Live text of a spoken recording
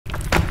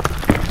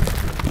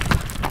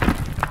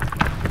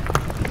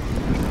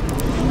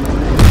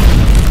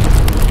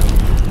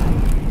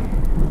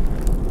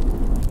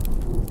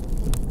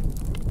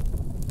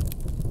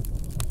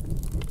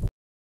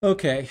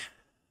Okay,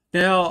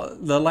 now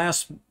the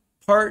last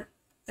part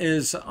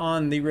is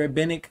on the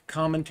rabbinic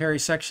commentary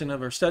section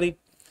of our study.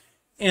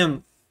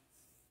 And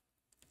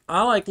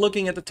I like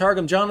looking at the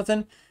Targum,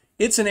 Jonathan.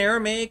 It's an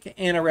Aramaic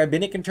and a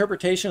rabbinic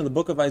interpretation of the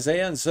book of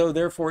Isaiah, and so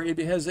therefore it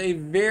has a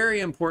very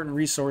important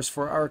resource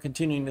for our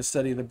continuing to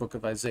study the book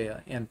of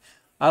Isaiah. And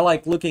I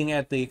like looking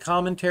at the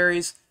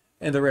commentaries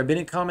and the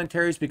rabbinic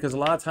commentaries because a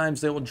lot of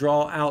times they will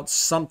draw out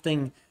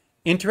something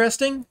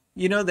interesting,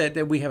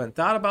 that we haven't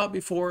thought about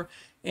before,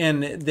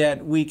 and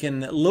that we can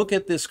look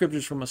at the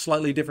scriptures from a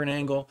slightly different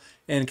angle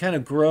and kind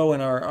of grow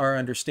in our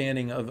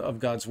understanding of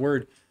God's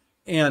word.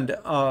 And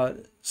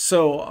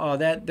so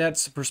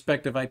that's the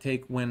perspective I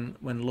take when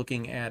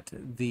looking at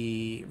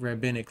the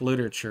rabbinic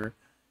literature.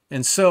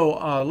 And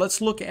so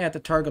let's look at the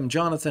Targum,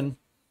 Jonathan.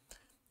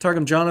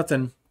 Targum,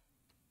 Jonathan,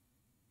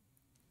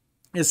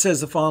 it says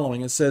the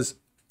following. It says,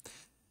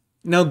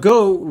 "Now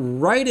go,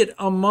 write it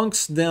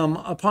amongst them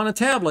upon a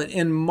tablet,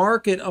 and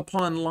mark it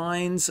upon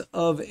lines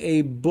of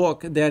a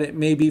book, that it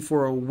may be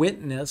for a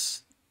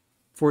witness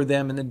for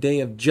them in the day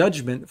of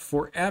judgment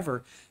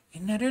forever."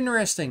 Isn't that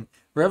interesting?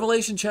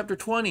 Revelation chapter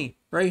 20,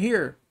 right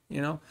here,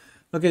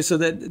 Okay, so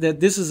that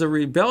this is a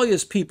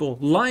rebellious people,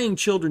 lying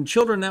children,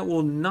 children that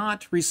will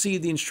not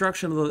receive the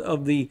instruction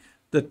of the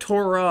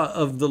Torah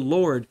of the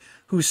Lord,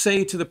 who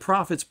say to the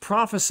prophets,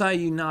 "Prophesy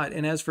ye not,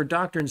 and as for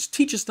doctrines,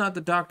 teach us not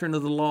the doctrine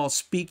of the law,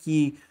 speak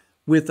ye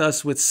with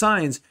us with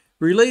signs,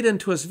 relate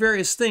unto us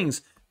various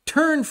things,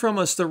 turn from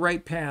us the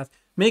right path,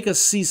 make us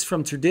cease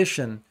from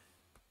tradition,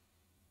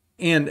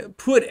 and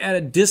put at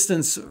a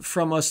distance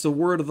from us the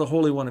word of the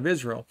Holy One of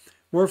Israel.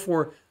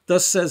 Wherefore,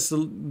 thus says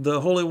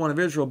the Holy One of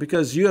Israel,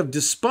 because you have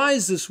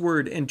despised this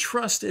word and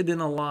trusted in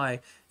a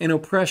lie and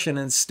oppression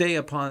and stay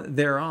upon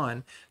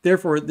thereon.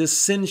 Therefore, this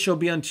sin shall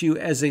be unto you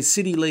as a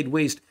city laid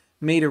waste,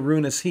 made a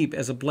ruinous heap,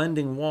 as a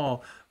bending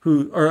wall,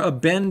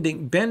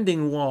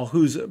 bending wall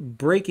whose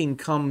breaking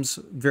comes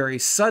very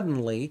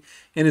suddenly,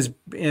 and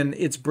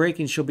its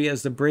breaking shall be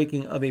as the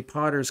breaking of a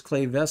potter's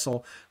clay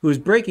vessel, who is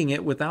breaking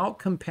it without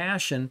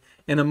compassion,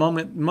 and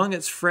among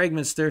its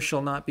fragments there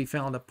shall not be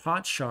found a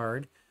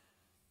potsherd,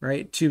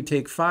 right, to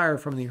take fire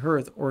from the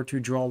earth or to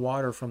draw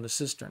water from the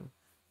cistern.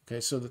 Okay,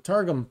 so the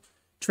Targum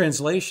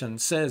translation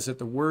says that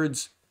the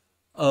words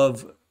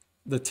of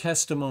the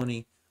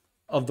testimony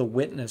of the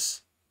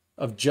witness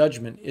of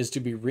judgment is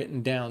to be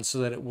written down so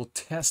that it will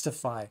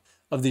testify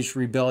of these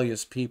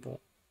rebellious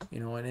people.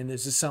 And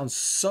this sounds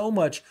so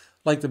much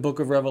like the book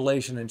of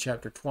Revelation in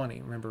chapter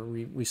 20. Remember,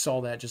 we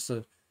saw that just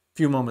a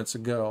few moments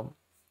ago.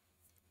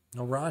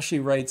 Now,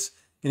 Rashi writes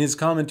in his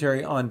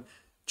commentary on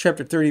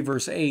chapter 30,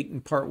 verse 8,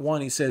 in part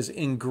 1, he says,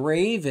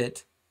 "Engrave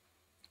it,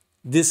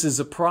 this is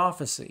a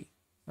prophecy."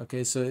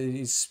 Okay, so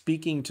he's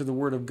speaking to the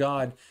word of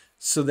God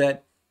so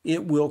that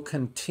it will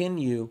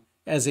continue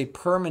as a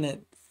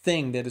permanent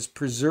thing that is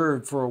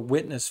preserved for a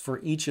witness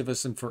for each of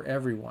us and for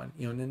everyone.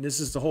 And this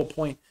is the whole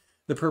point,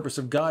 the purpose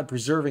of God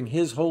preserving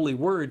his holy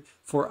word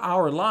for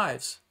our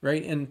lives,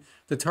 right? And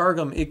the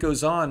Targum, it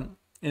goes on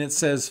and it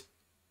says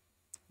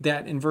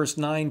that in verse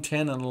 9,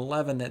 10, and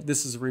 11, that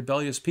this is a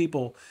rebellious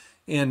people.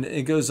 And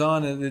it goes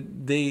on,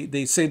 and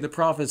they say the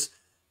prophets,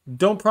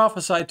 "Don't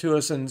prophesy to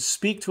us and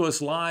speak to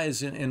us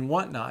lies and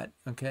whatnot,"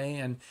 okay?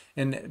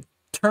 And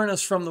turn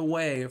us from the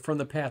way, from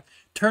the path.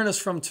 Turn us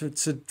from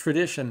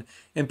tradition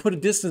and put a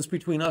distance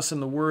between us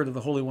and the word of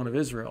the Holy One of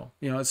Israel.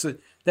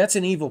 That's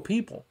an evil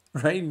people,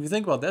 right? If you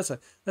think about it,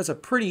 that's a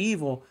pretty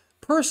evil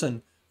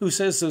person who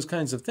says those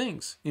kinds of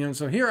things.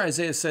 So here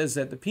Isaiah says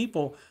that the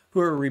people who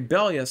are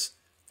rebellious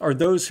are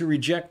those who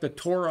reject the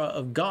Torah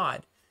of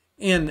God.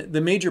 And the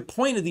major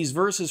point of these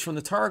verses from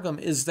the Targum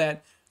is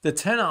that the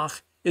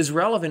Tanakh is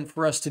relevant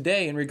for us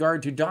today in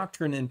regard to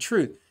doctrine and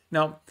truth.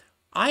 Now,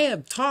 I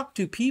have talked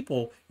to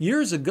people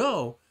years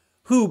ago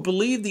who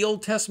believe the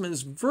Old Testament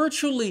is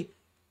virtually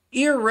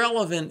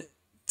irrelevant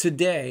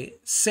today,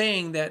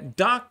 saying that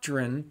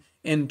doctrine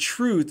and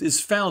truth is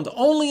found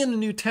only in the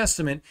New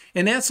Testament,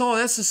 and that's all,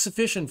 that's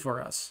sufficient for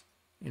us.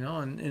 And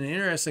an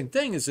interesting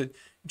thing is that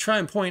you try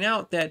and point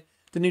out that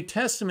the New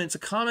Testament is a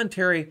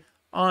commentary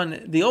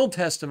on the Old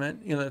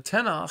Testament, the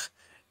Tanakh,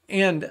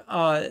 and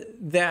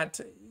that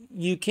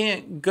you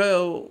can't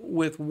go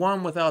with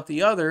one without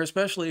the other,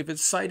 especially if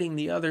it's citing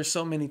the other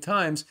so many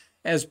times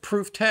as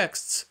proof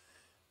texts.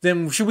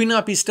 Then should we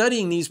not be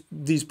studying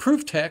these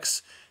proof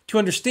texts to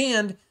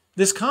understand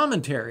this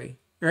commentary,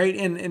 right?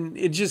 And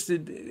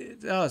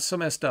it's so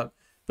messed up.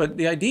 But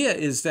the idea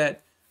is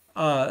that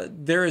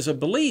there is a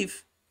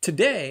belief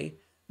today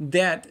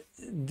that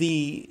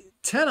the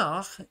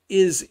Tanakh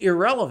is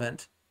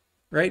irrelevant,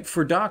 right,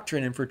 for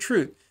doctrine and for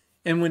truth.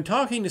 And when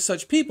talking to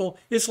such people,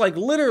 it's like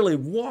literally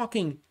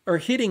walking or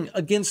hitting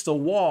against a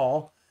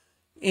wall.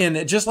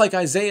 And just like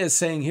Isaiah is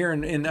saying here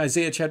in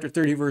Isaiah chapter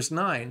 30, verse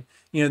 9,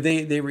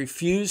 they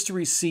refuse to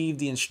receive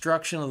the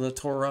instruction of the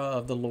Torah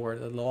of the Lord,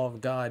 the law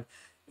of God.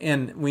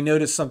 And we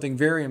notice something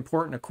very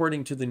important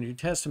according to the New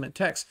Testament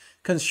text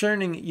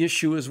concerning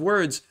Yeshua's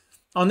words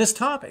on this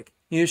topic.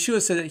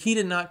 Yeshua said that he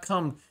did not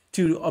come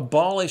to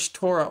abolish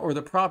Torah or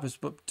the prophets,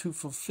 but to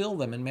fulfill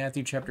them in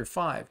Matthew chapter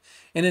 5.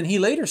 And then he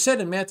later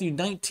said in Matthew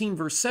 19,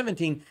 verse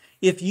 17,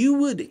 if you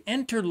would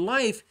enter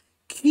life,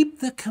 keep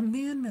the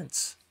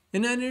commandments.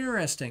 Isn't that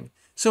interesting?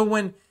 So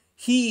when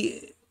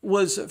he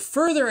was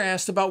further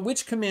asked about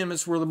which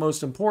commandments were the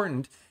most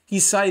important, he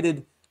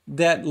cited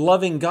that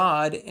loving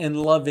God and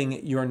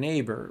loving your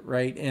neighbor,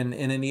 right? And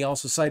then he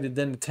also cited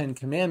then the 10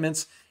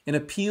 commandments and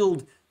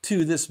appealed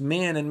to this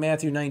man in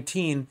Matthew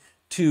 19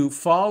 to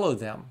follow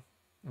them.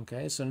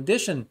 Okay, so in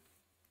addition,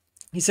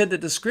 he said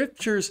that the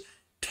scriptures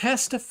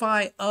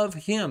testify of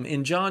him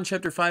in John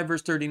chapter 5,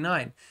 verse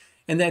 39,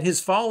 and that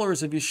his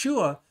followers of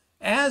Yeshua,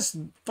 as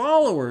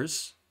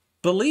followers,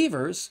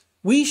 believers,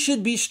 we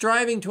should be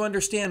striving to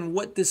understand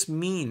what this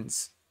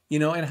means,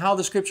 and how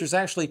the scriptures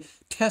actually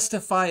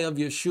testify of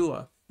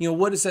Yeshua.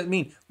 What does that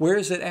mean? Where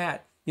is it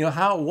at?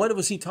 What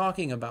was he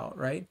talking about,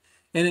 right?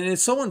 And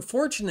it's so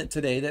unfortunate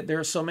today that there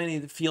are so many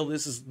that feel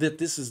this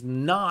is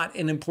not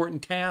an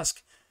important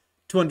task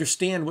to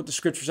understand what the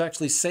scriptures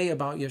actually say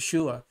about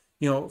Yeshua,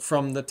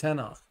 from the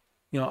Tanakh.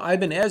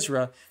 Ibn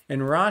Ezra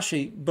and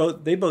Rashi,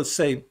 both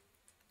say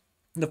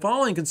the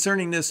following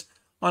concerning this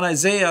on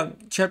Isaiah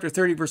chapter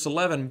 30, verse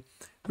 11,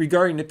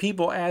 regarding the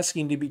people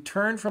asking to be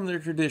turned from their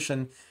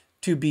tradition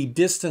to be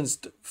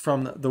distanced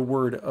from the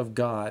word of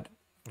God.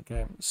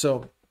 Okay,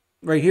 so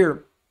right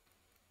here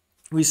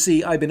we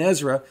see Ibn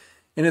Ezra,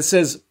 and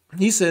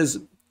he says,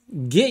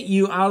 get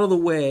you out of the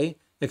way,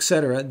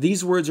 etc.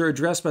 These words are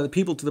addressed by the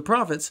people to the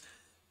prophets.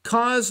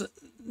 Cause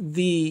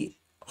the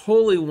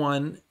Holy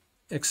One,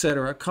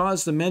 etc.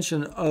 Cause the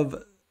mention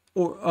of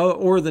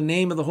or the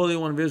name of the Holy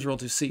One of Israel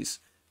to cease.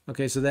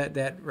 Okay, so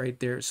that right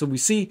there. So we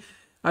see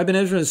Ibn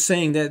Ezra is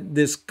saying that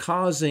this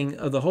causing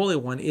of the Holy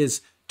One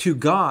is to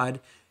God,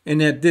 and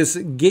that this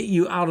get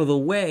you out of the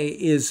way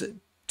is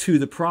to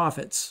the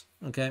prophets.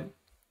 Okay,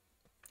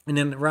 and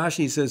then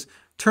Rashi says,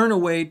 turn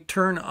away,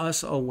 turn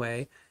us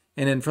away,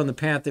 and then from the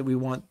path that we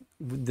want,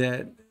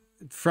 that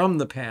from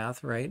the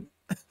path, right?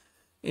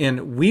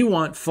 And we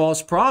want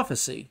false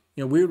prophecy.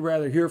 We would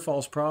rather hear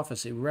false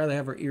prophecy. We'd rather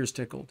have our ears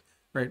tickled,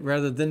 right?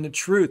 Rather than the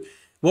truth.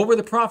 What were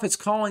the prophets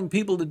calling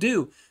people to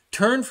do?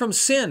 Turn from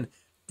sin,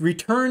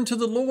 return to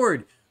the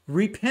Lord,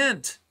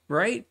 repent,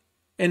 right?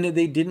 And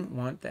they didn't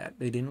want that.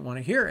 They didn't want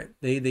to hear it.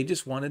 They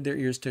just wanted their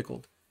ears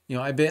tickled.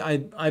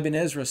 Ibn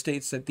Ezra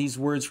states that these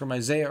words from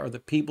Isaiah are the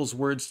people's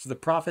words to the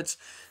prophets.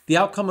 The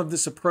outcome of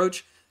this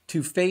approach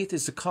to faith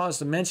is to cause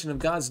the mention of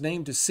God's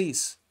name to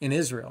cease in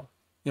Israel.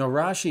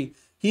 Rashi,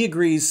 he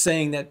agrees,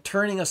 saying that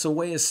turning us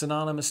away is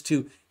synonymous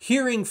to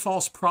hearing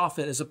false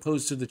prophet as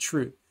opposed to the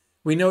truth.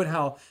 We note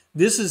how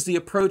this is the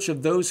approach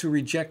of those who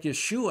reject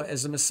Yeshua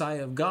as the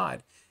Messiah of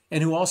God,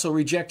 and who also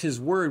reject his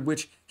word,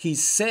 which he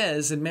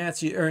says in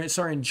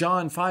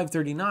John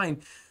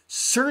 5:39,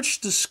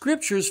 search the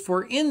scriptures,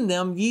 for in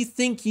them ye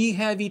think ye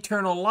have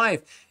eternal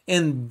life,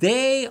 and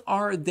they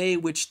are they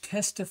which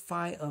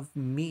testify of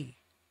me.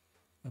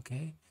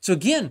 Okay? So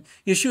again,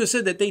 Yeshua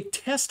said that they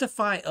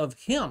testify of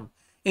him.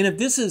 And if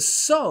this is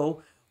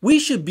so, we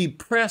should be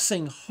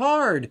pressing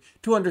hard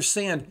to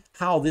understand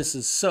how this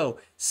is so,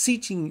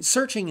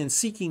 searching and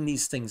seeking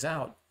these things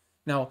out.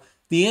 Now,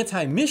 the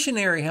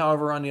anti-missionary,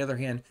 however, on the other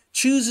hand,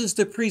 chooses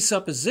the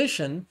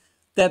presupposition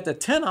that the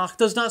Tanakh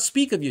does not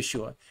speak of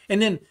Yeshua,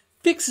 and then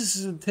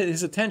fixes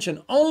his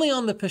attention only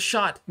on the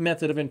Peshat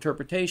method of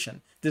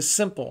interpretation, this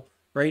simple,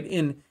 right,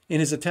 in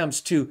his attempts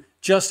to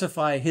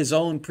justify his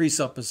own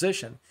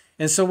presupposition.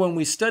 And so when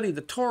we study the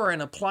Torah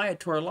and apply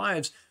it to our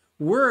lives,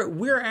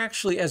 we're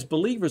actually, as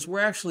believers,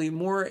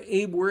 we're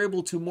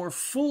able to more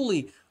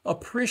fully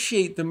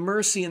appreciate the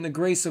mercy and the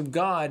grace of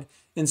God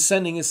in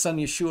sending his son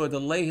Yeshua to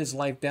lay his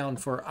life down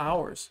for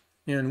ours.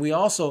 And we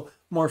also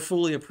more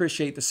fully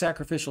appreciate the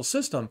sacrificial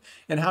system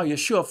and how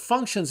Yeshua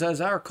functions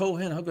as our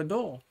Kohen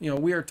HaGadol.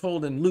 We are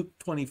told in Luke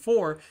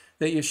 24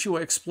 that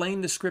Yeshua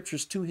explained the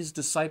scriptures to his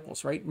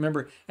disciples, right?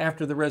 Remember,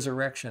 after the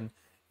resurrection.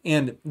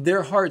 And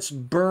their hearts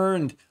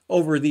burned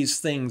over these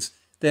things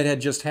that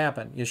had just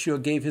happened.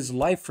 Yeshua gave his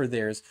life for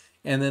theirs,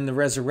 and then the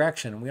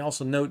resurrection. We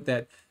also note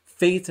that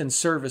faith and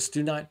service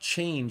do not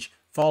change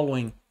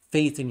following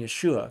faith in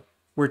Yeshua.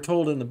 We're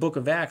told in the book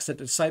of Acts that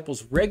the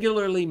disciples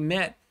regularly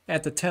met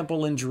at the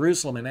temple in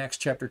Jerusalem in Acts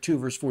chapter 2,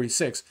 verse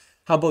 46.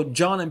 How both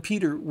John and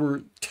Peter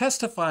were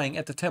testifying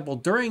at the temple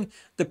during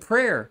the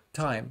prayer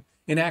time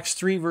in Acts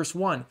 3, verse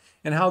 1,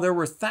 and how there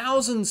were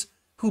thousands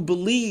who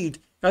believed,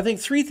 I think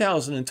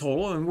 3,000 in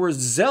total, and were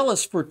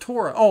zealous for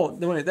Torah. Oh,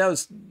 that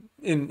was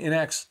in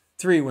Acts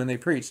 3 when they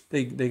preached.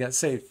 They got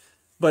saved.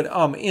 But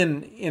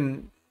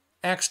in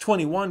Acts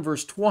 21,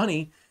 verse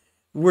 20,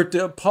 where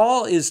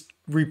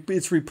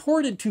it's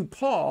reported to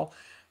Paul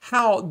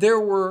how there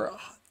were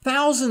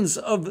thousands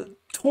of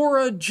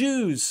Torah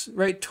Jews,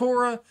 right?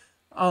 Torah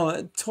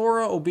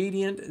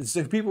obedient,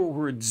 people who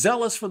were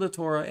zealous for the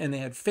Torah, and they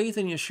had faith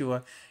in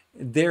Yeshua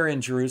there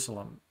in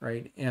Jerusalem,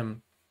 right?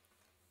 And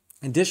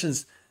in addition,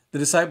 the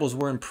disciples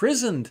were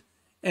imprisoned,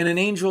 and an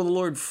angel of the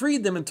Lord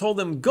freed them and told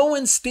them, go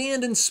and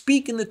stand and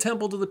speak in the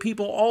temple to the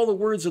people all the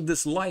words of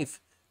this life,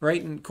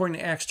 right? And according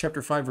to Acts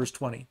chapter 5, verse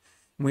 20.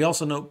 We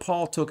also note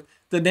Paul took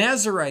the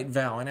Nazirite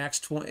vow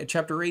in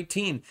chapter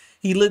 18.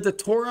 He lived a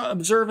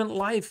Torah-observant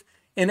life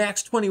in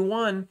Acts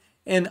 21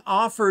 and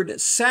offered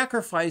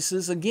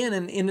sacrifices again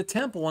in the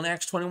temple in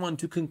Acts 21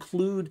 to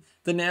conclude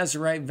the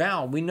Nazirite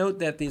vow. We note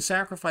that the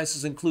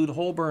sacrifices include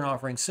whole burnt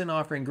offering, sin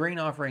offering, grain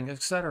offering,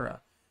 etc.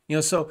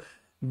 So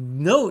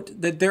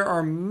note that there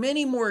are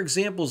many more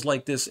examples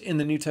like this in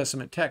the New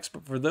Testament text,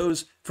 but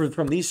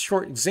from these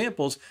short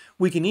examples,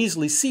 we can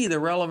easily see the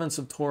relevance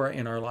of Torah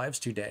in our lives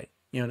today.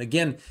 And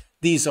again,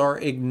 these are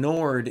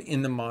ignored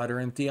in the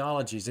modern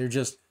theologies. They're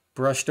just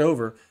brushed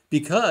over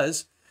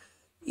because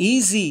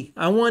easy.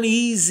 I want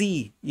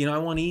easy. I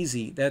want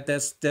easy.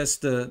 That's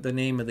the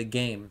name of the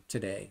game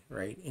today,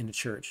 right? In the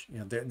church.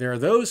 There are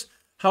those,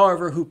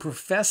 however, who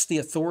profess the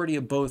authority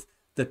of both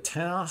the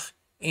Tanakh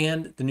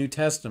and the New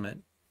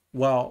Testament,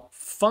 while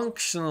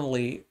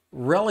functionally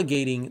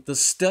relegating the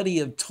study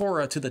of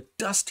Torah to the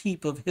dust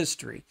heap of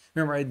history.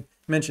 Remember, I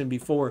mentioned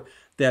before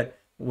that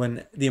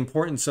when the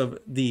importance of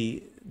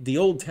the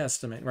Old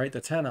Testament, right,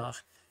 the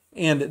Tanakh,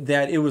 and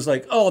that it was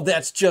like, oh,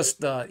 that's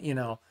just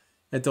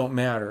it don't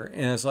matter.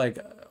 And it's like,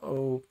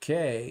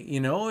 okay,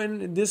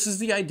 and this is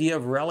the idea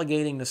of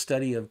relegating the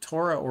study of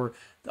Torah or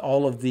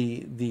all of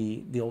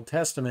the Old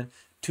Testament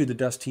to the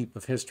dust heap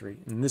of history.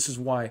 And this is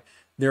why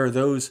there are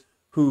those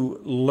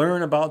who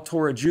learn about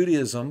Torah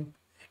Judaism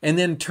and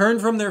then turn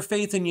from their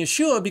faith in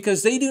Yeshua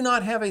because they do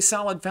not have a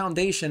solid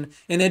foundation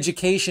and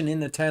education in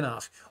the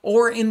Tanakh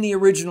or in the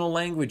original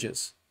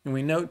languages. And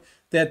we note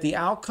that the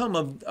outcome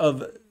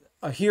of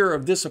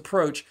this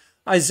approach,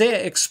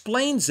 Isaiah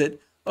explains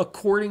it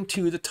according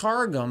to the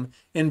Targum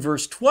in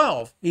verse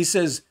 12. He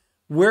says,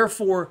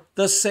 "Wherefore,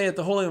 thus saith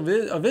the Holy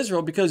One of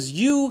Israel, because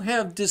you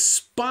have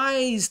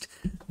despised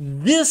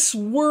this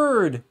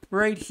word,"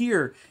 right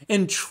here,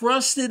 "and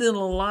trusted in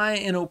a lie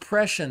and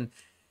oppression,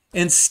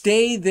 and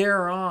stay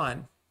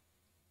thereon."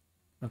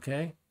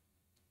 Okay?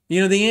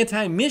 The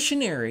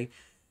anti-missionary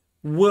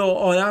I'm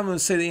going to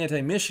say the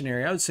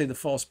anti-missionary, I would say the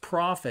false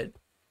prophet,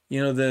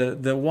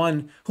 the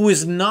one who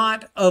is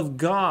not of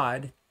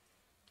God,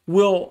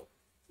 will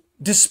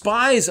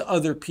despise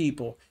other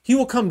people. He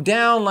will come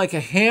down like a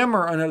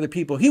hammer on other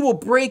people. He will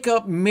break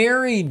up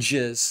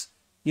marriages.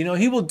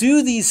 He will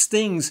do these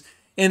things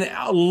and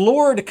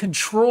lord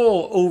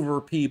control over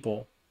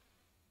people.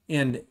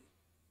 And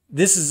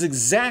this is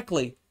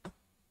exactly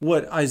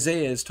what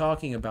Isaiah is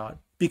talking about,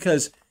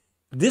 because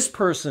this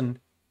person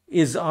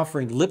is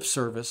offering lip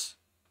service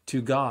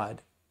to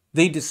God.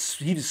 He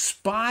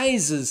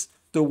despises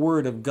the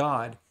word of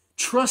God,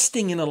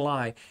 trusting in a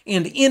lie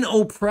and in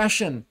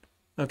oppression.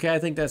 Okay, I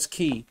think that's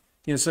key.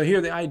 So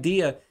here the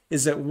idea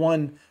is that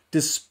one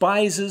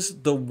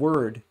despises the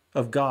word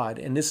of God,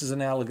 and this is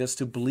analogous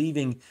to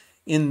believing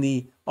in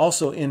the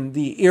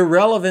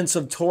irrelevance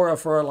of Torah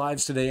for our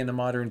lives today in the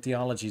modern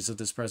theologies of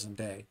this present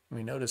day.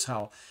 We notice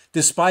how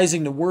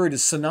despising the word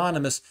is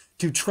synonymous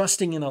to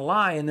trusting in a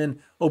lie, and then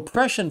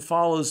oppression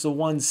follows the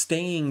one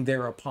staying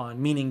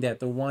thereupon, meaning that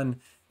the one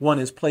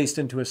is placed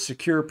into a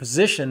secure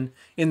position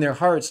in their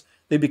hearts.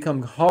 They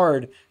become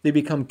hard, they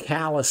become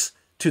callous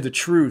to the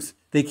truth.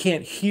 They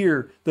can't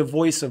hear the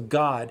voice of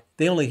God.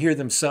 They only hear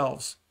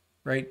themselves,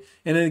 right?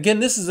 And again,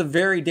 this is a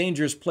very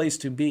dangerous place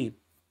to be.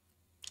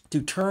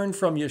 To turn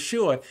from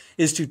Yeshua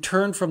is to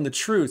turn from the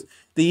truth.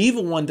 The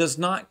evil one does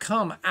not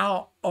come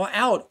out or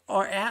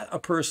at a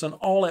person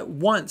all at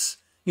once,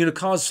 to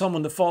cause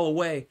someone to fall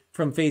away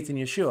from faith in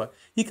Yeshua.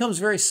 He comes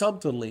very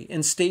subtly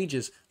in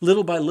stages,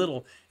 little by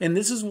little. And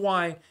this is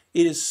why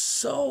it is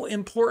so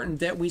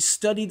important that we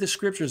study the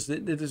scriptures.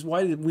 That is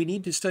why we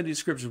need to study the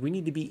scriptures. We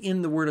need to be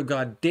in the Word of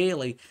God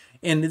daily.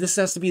 And this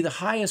has to be the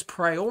highest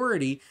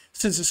priority,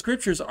 since the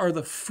scriptures are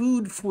the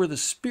food for the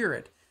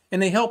spirit.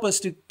 And they help us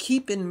to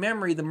keep in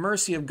memory the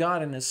mercy of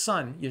God and His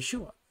Son,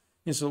 Yeshua.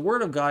 And so the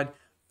Word of God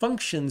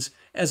functions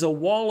as a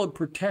wall of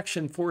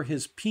protection for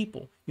His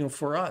people,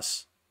 for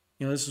us.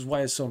 This is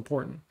why it's so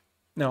important.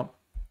 Now,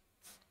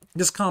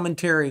 this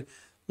commentary,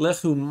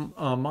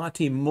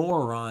 Likutei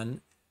Moharan,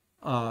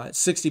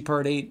 60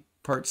 part 8,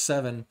 part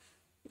 7,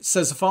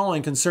 says the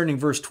following concerning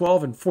verse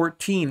 12 and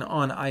 14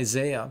 on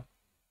Isaiah.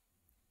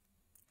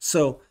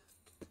 So,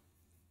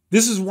 he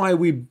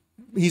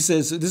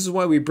says, this is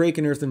why we break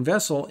an earthen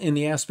vessel in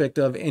the aspect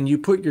of, and you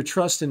put your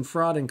trust in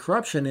fraud and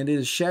corruption, and it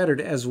is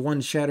shattered as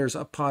one shatters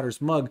a potter's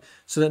mug,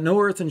 so that no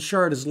earthen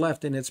shard is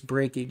left in its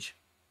breakage.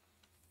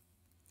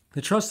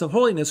 The trust of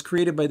holiness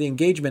created by the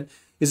engagement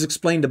is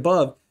explained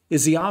above,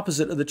 is the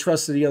opposite of the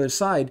trust of the other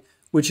side,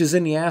 which is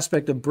in the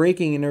aspect of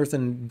breaking an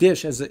earthen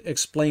dish as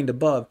explained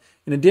above.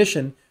 In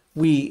addition,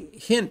 we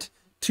hint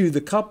to the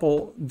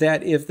couple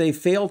that if they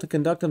fail to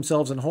conduct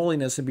themselves in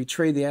holiness and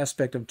betray the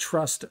aspect of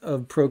trust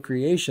of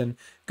procreation,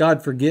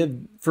 God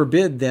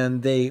forbid then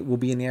they will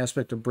be in the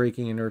aspect of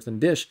breaking an earthen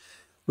dish,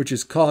 which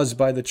is caused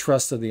by the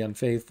trust of the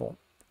unfaithful.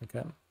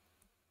 Okay.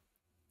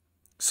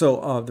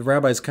 So the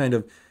rabbis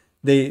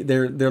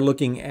they're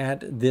looking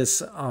at this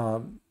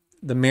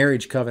the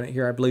marriage covenant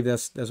here. I believe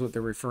that's what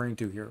they're referring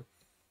to here.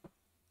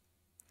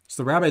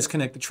 So the rabbis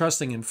connect the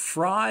trusting in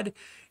fraud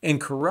and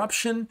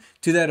corruption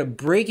to that of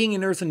breaking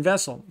an earthen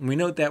vessel. And we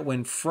note that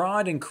when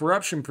fraud and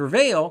corruption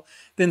prevail,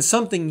 then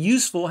something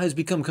useful has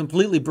become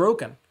completely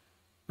broken,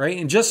 right?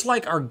 And just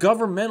like our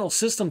governmental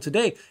system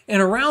today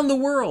and around the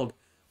world,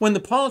 when the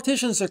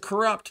politicians are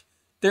corrupt,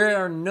 they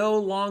are no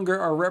longer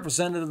our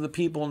representative of the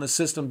people, and the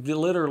system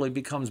literally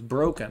becomes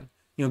broken.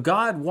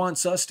 God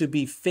wants us to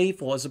be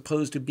faithful as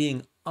opposed to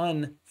being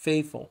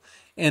unfaithful.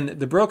 And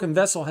the broken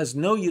vessel has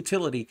no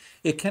utility.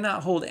 It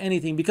cannot hold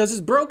anything because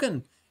it's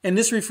broken. And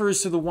this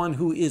refers to the one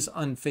who is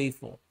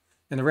unfaithful.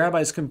 And the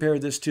rabbis compare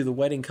this to the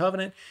wedding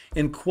covenant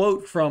and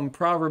quote from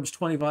Proverbs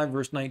 25,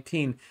 verse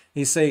 19.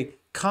 They say,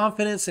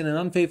 confidence in an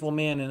unfaithful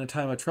man in a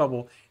time of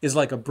trouble is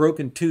like a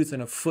broken tooth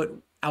and a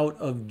foot out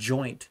of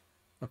joint.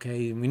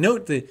 Okay, and we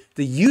note the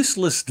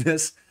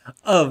uselessness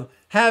of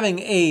having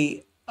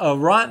a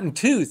rotten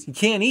tooth. You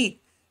can't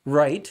eat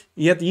right.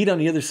 You have to eat on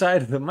the other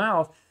side of the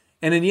mouth.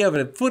 And then you have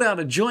a foot out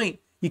of joint.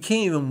 You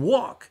can't even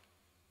walk,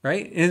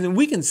 right? And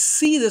we can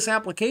see this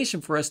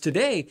application for us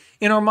today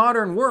in our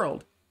modern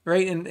world,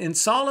 right? And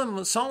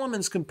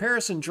Solomon's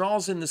comparison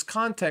draws in this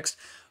context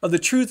of the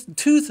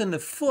tooth and the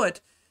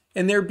foot,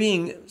 and there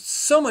being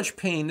so much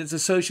pain that's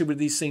associated with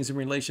these things in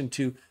relation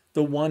to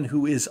the one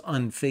who is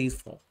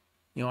unfaithful.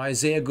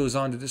 Isaiah goes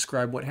on to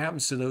describe what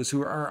happens to those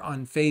who are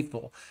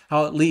unfaithful,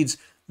 how it leads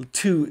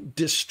to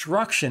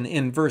destruction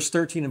in verse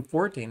 13 and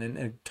 14.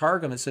 In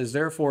Targum it says,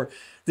 therefore,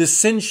 this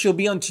sin shall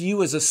be unto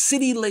you as a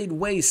city laid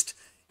waste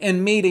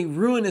and made a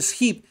ruinous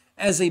heap,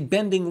 as a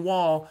bending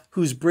wall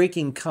whose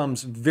breaking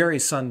comes very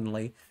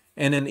suddenly.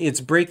 And in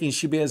its breaking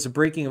should be as the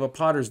breaking of a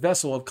potter's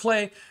vessel of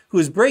clay, who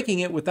is breaking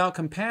it without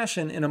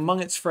compassion, and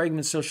among its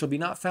fragments there shall be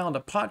not found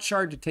a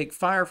potsherd to take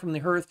fire from the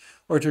hearth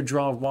or to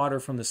draw water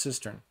from the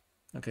cistern.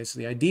 Okay, so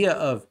the idea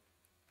of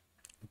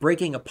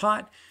breaking a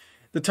pot,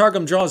 the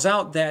Targum draws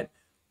out that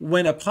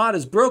when a pot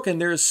is broken,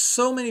 there are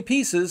so many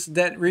pieces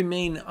that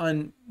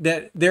remain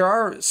there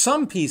are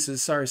some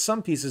pieces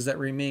that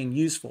remain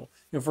useful.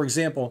 For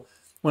example,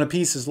 when a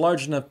piece is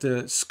large enough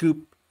to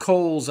scoop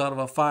coals out of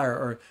a fire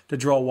or to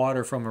draw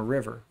water from a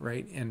river,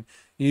 right? And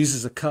it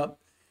uses a cup.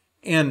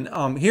 And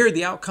here,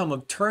 the outcome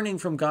of turning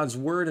from God's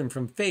word and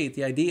from faith,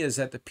 the idea is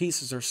that the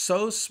pieces are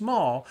so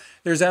small,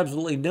 there's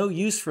absolutely no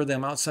use for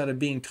them outside of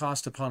being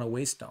tossed upon a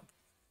waste dump.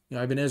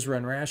 Ibn Ezra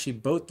and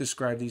Rashi both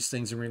describe these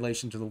things in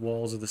relation to the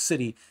walls of the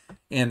city,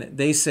 and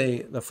they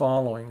say the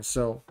following.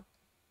 So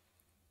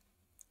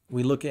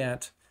we look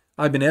at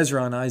Ibn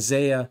Ezra in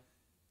Isaiah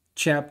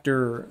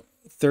chapter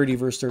 30,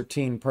 verse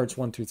 13, parts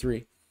 1 through 3.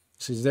 It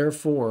says,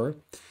 therefore,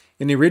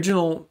 in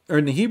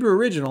the Hebrew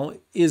original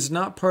is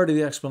not part of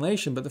the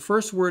explanation, but the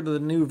first word of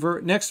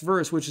the next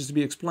verse, which is to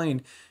be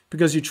explained,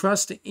 because you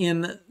trust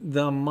in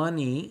the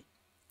money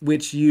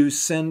which you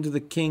send to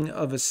the king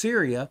of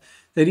Assyria,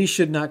 that he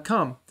should not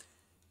come.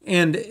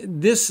 And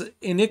this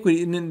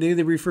iniquity, and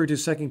they refer to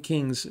 2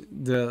 Kings,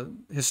 the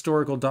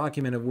historical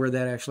document of where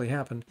that actually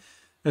happened.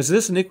 As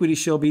this iniquity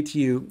shall be to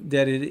you,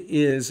 that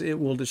it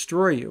will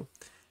destroy you.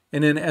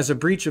 And then as a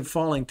breach of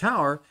falling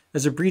tower,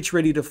 as a breach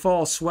ready to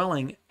fall,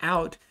 swelling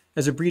out,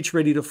 as a breach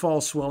ready to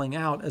fall, swelling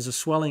out, as a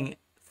swelling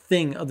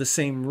thing of the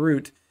same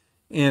root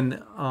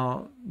in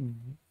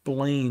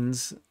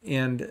blains,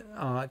 and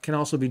can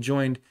also be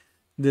joined,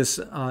 this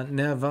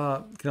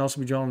neva can also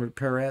be joined with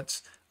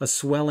parets, a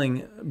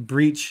swelling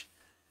breach.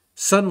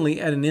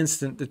 Suddenly, at an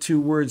instant, the two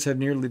words have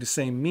nearly the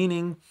same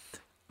meaning.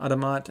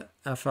 Adamat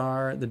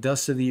afar, the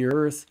dust of the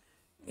earth.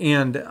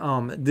 And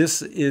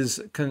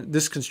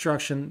this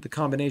construction, the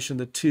combination of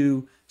the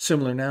two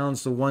similar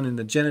nouns, the one in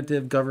the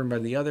genitive governed by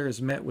the other, is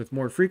met with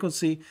more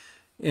frequency.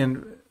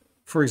 And,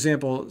 for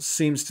example,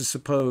 seems to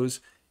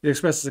suppose it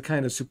expresses a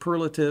kind of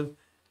superlative,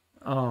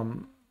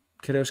 Kedosh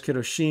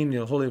Kedoshim,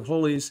 the Holy of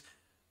Holies,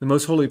 the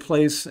most holy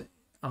place,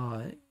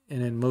 and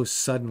then most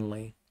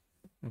suddenly.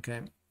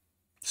 Okay,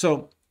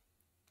 so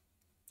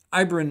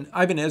Ibn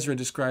Ezra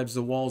describes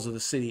the walls of the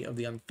city of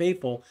the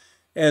unfaithful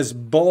as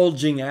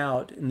bulging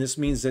out, and this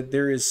means that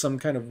there is some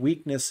kind of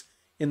weakness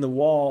in the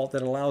wall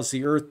that allows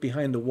the earth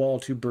behind the wall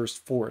to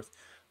burst forth,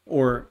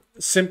 or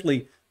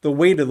simply the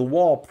weight of the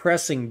wall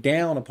pressing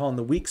down upon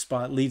the weak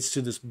spot leads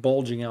to this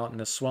bulging out and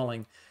a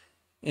swelling.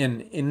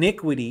 And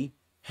iniquity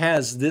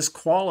has this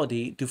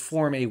quality to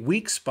form a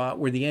weak spot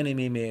where the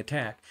enemy may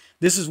attack.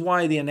 This is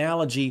why the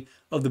analogy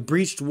of the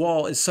breached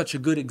wall is such a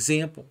good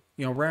example.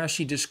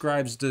 Rashi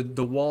describes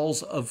the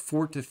walls of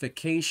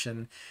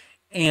fortification,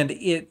 and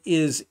it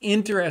is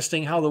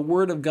interesting how the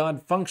Word of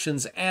God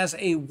functions as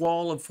a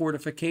wall of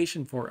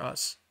fortification for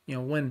us.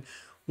 When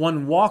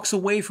one walks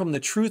away from the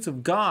truth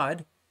of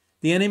God,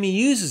 the enemy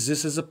uses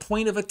this as a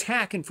point of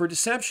attack and for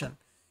deception.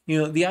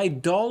 The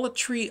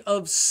idolatry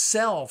of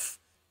self,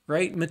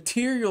 right?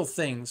 Material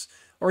things,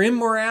 or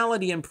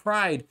immorality and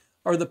pride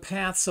are the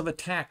paths of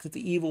attack that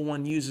the evil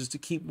one uses to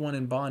keep one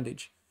in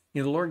bondage.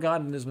 The Lord God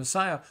and his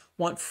Messiah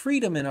want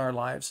freedom in our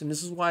lives. And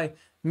this is why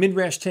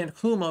Midrash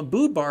Tanchuma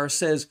Buber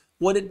says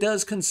what it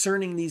does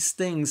concerning these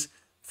things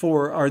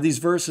for these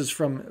verses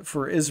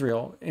for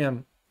Israel.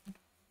 And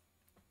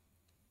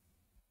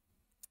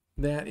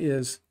that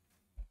is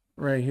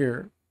right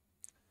here.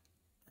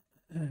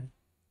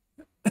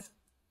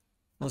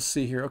 Let's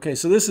see here. Okay,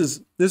 so this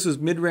is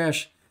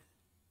Midrash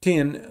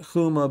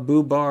Tanchuma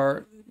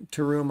Buber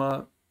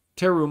Terumah,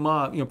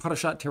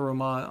 Parashat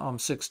Terumah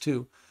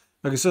 6:2.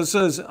 Okay, so it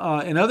says,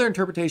 another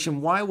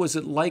interpretation, why was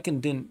it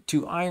likened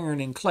to iron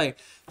and clay?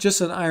 Just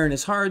as iron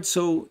is hard,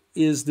 so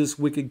is this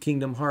wicked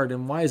kingdom hard.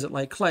 And why is it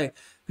like clay?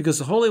 Because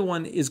the Holy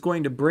One is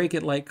going to break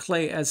it like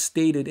clay, as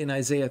stated in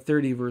Isaiah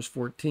 30, verse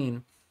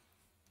 14.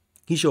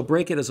 He shall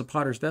break it as a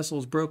potter's vessel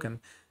is broken.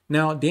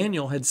 Now,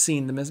 Daniel had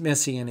seen the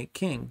Messianic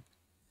King,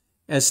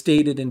 as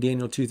stated in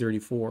Daniel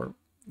 2:34.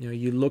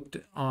 You looked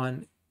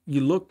on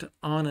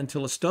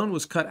until a stone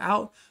was cut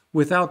out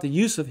without the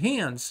use of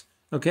hands.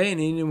 Okay,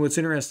 and what's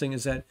interesting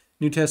is that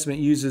New Testament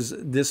uses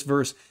this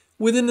verse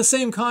within the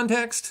same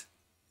context,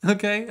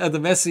 okay, of the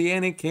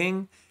Messianic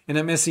King, and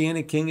that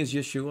Messianic King is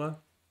Yeshua.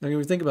 Okay,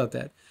 we think about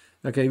that.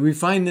 Okay, we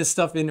find this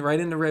stuff right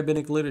in the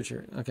rabbinic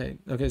literature. Okay,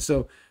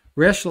 so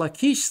Resh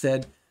Lakish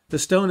said the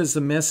stone is the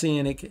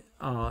Messianic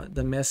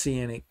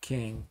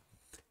King,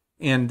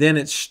 and then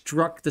it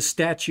struck the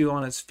statue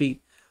on its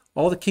feet.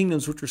 All the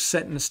kingdoms which were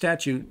set in the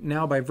statue,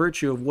 now by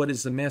virtue of what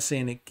is the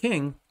Messianic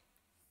King,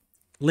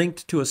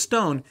 linked to a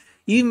stone,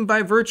 even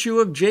by virtue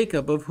of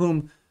Jacob, of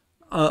whom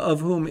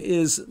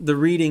is the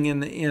reading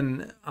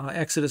in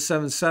Exodus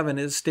 7:7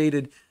 is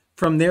stated,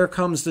 from there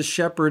comes the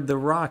shepherd, the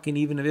rock, and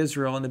even of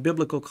Israel. In the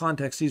biblical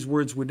context, these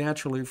words would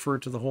naturally refer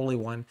to the Holy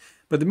One.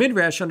 But the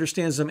Midrash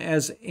understands them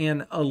as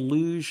an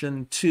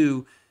allusion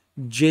to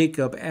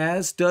Jacob,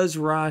 as does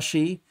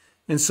Rashi,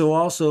 and so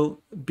also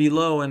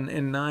below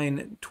in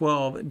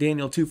 9:12,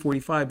 Daniel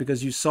 2:45,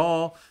 because you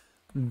saw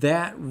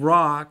that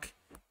rock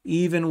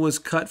even was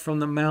cut from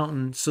the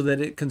mountain so that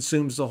it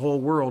consumes the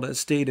whole world, as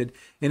stated.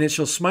 And it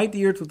shall smite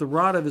the earth with the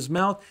rod of his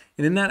mouth.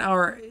 And in that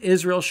hour,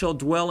 Israel shall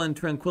dwell in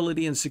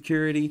tranquility and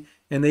security,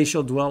 and they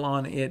shall dwell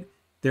on it,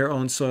 their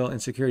own soil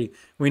and security.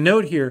 We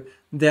note here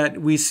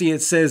that we see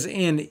it says,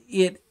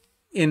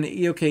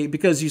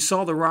 because you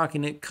saw the rock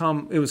and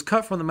it was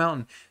cut from the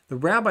mountain. The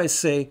rabbis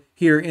say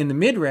here in the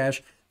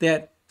Midrash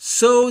that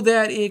so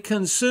that it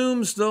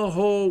consumes the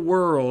whole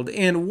world.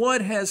 And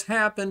what has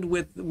happened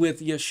with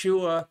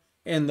Yeshua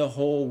and the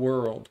whole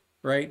world,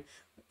 right?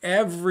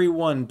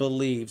 Everyone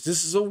believes.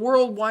 This is a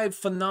worldwide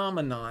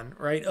phenomenon,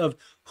 right, of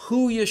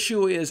who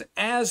Yeshua is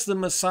as the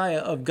Messiah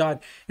of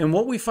God. And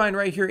what we find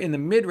right here in the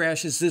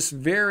Midrash is this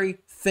very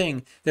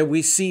thing that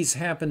we see has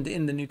happened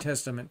in the New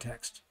Testament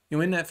text.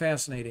 Isn't that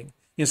fascinating?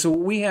 So what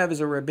we have is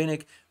a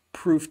rabbinic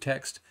proof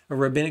text, a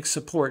rabbinic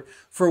support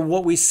for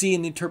what we see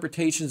in the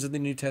interpretations of the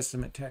New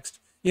Testament text.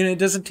 It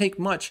doesn't take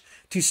much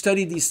to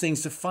study these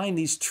things, to find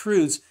these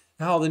truths,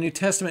 how the New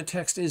Testament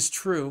text is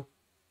true,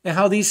 and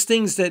how these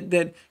things that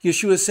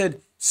Yeshua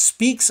said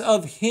speaks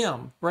of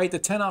him, right? The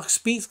Tanakh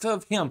speaks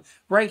of him.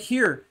 Right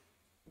here,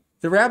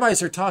 the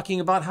rabbis are talking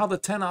about how the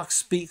Tanakh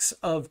speaks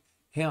of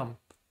him,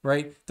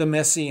 right? The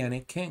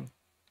Messianic King.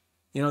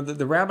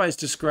 The rabbis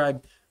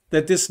describe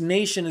that this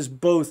nation is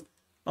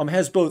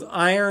has both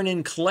iron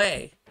and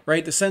clay,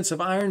 right? The sense of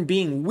iron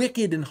being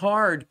wicked and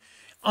hard,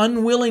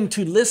 unwilling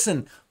to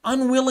listen,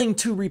 unwilling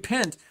to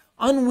repent,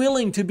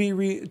 unwilling to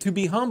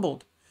be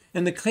humbled.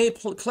 And the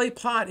clay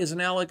pot is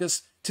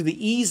analogous to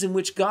the ease in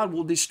which God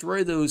will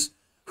destroy those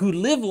who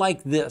live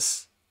like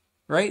this,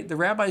 right? The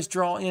rabbis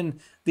draw in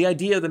the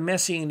idea of the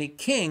Messianic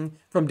King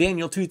from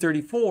Daniel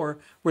 2:34,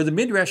 where the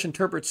Midrash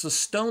interprets the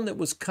stone that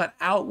was cut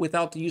out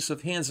without the use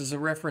of hands as a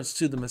reference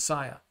to the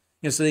Messiah.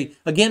 So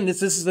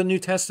this is the New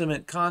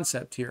Testament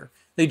concept here.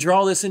 They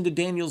draw this into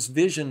Daniel's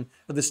vision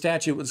of the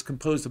statue that was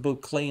composed of both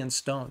clay and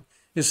stone.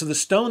 So the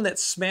stone that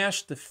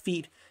smashed the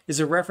feet is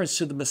a reference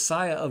to the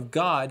Messiah of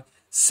God,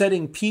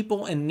 setting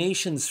people and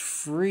nations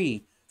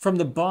free from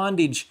the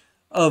bondage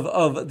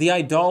of the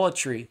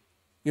idolatry,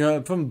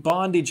 from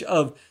bondage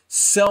of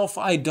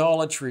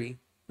self-idolatry,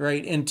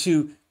 right? And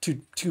to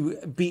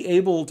be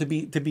able to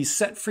be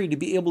set free, to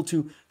be able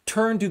to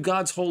turn to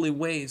God's holy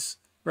ways,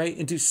 right?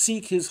 And to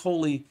seek his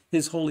holy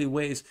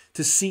ways,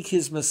 to seek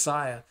his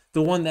Messiah,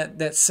 the one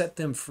that set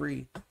them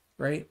free,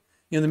 right?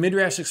 The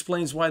Midrash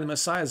explains why the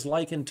Messiah is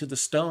likened to the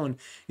stone.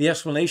 The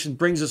explanation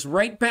brings us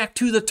right back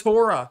to the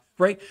Torah,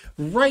 right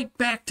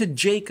back to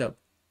Jacob,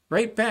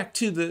 right back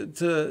to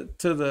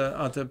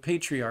the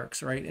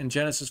patriarchs, right? In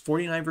Genesis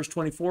 49, verse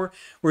 24,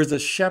 where the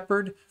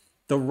shepherd,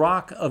 the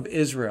rock of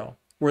Israel,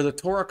 where the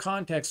Torah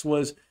context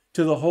was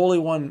to the Holy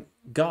One,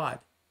 God.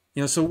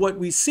 So what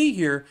we see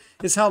here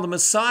is how the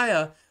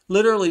Messiah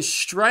literally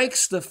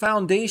strikes the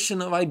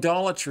foundation of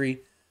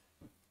idolatry,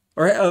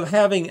 or of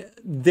having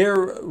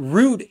their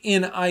root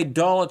in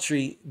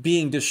idolatry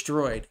being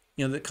destroyed.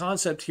 The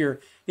concept here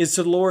is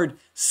the Lord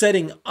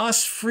setting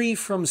us free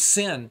from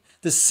sin,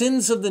 the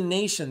sins of the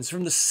nations,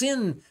 from the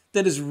sin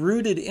that is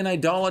rooted in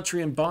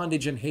idolatry and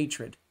bondage and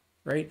hatred,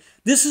 right?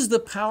 This is the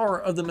power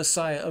of the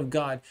Messiah of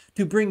God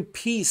to bring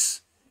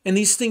peace. And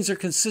these things are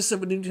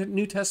consistent with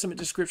New Testament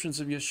descriptions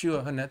of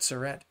Yeshua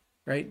HaNetzaret,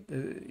 right?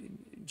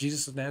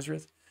 Jesus of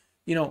Nazareth.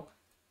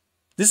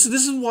 This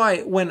is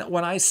why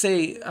when I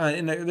say,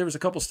 and there was a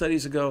couple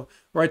studies ago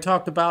where I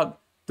talked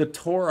about the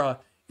Torah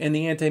and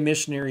the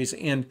anti-missionaries,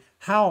 and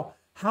how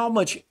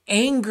much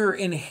anger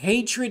and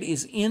hatred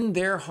is in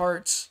their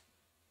hearts,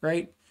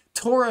 right?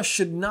 Torah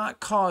should not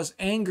cause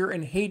anger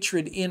and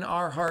hatred in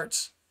our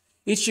hearts.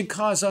 It should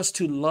cause us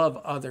to love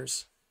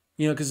others,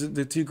 because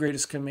the two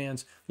greatest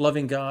commands,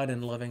 loving God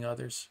and loving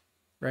others,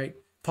 right?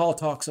 Paul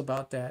talks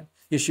about that.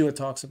 Yeshua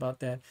talks about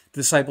that.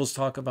 The disciples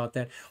talk about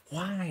that.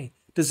 Why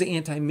does the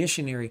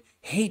anti-missionary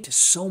hate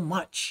so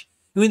much?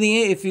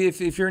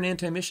 If you're an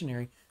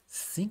anti-missionary,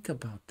 think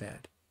about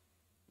that.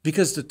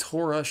 Because the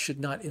Torah should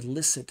not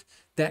elicit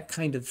that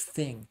kind of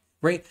thing,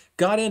 right?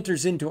 God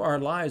enters into our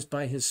lives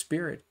by his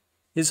Spirit.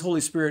 His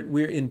Holy Spirit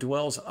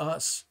indwells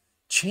us,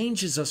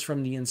 changes us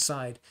from the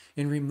inside,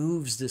 and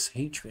removes this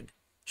hatred.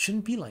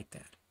 Shouldn't be like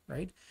that,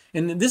 right?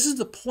 And this is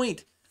the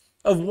point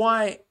of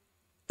why,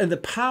 and the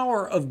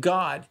power of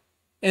God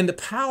and the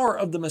power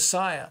of the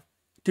Messiah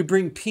to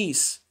bring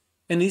peace.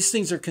 And these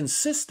things are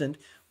consistent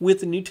with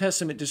the New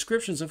Testament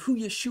descriptions of who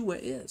Yeshua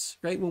is,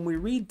 right? When we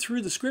read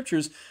through the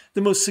scriptures,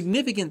 the most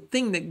significant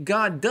thing that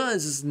God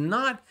does is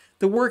not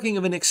the working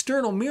of an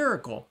external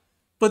miracle,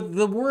 but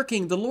the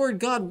Lord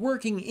God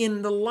working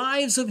in the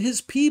lives of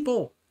his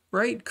people,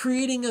 right?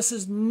 Creating us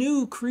as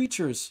new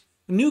creatures,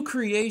 new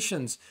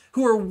creations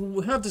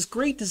who have this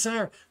great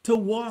desire to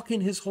walk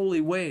in his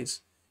holy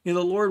ways. The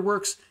Lord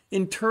works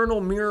internal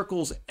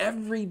miracles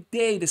every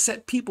day to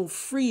set people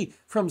free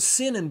from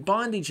sin and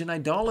bondage and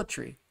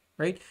idolatry,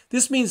 right?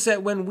 This means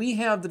that when we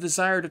have the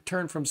desire to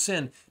turn from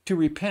sin, to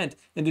repent,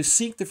 and to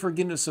seek the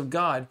forgiveness of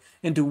God,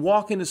 and to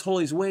walk in his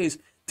holy ways,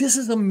 this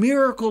is a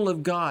miracle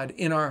of God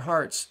in our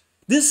hearts.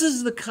 This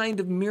is the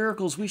kind of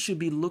miracles we should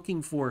be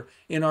looking for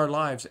in our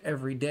lives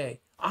every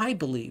day. I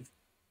believe,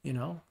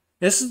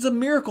 this is the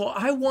miracle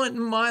I want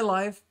in my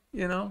life,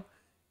 and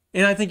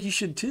I think you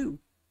should too.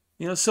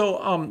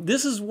 So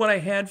this is what I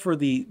had for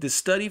the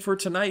study for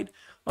tonight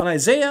on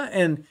Isaiah.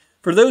 And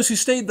for those who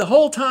stayed the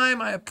whole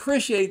time, I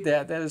appreciate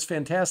that. That is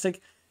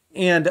fantastic.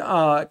 And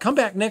come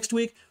back next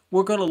week.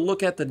 We're going to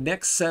look at the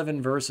next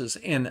 7 verses.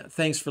 And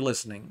thanks for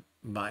listening.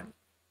 Bye.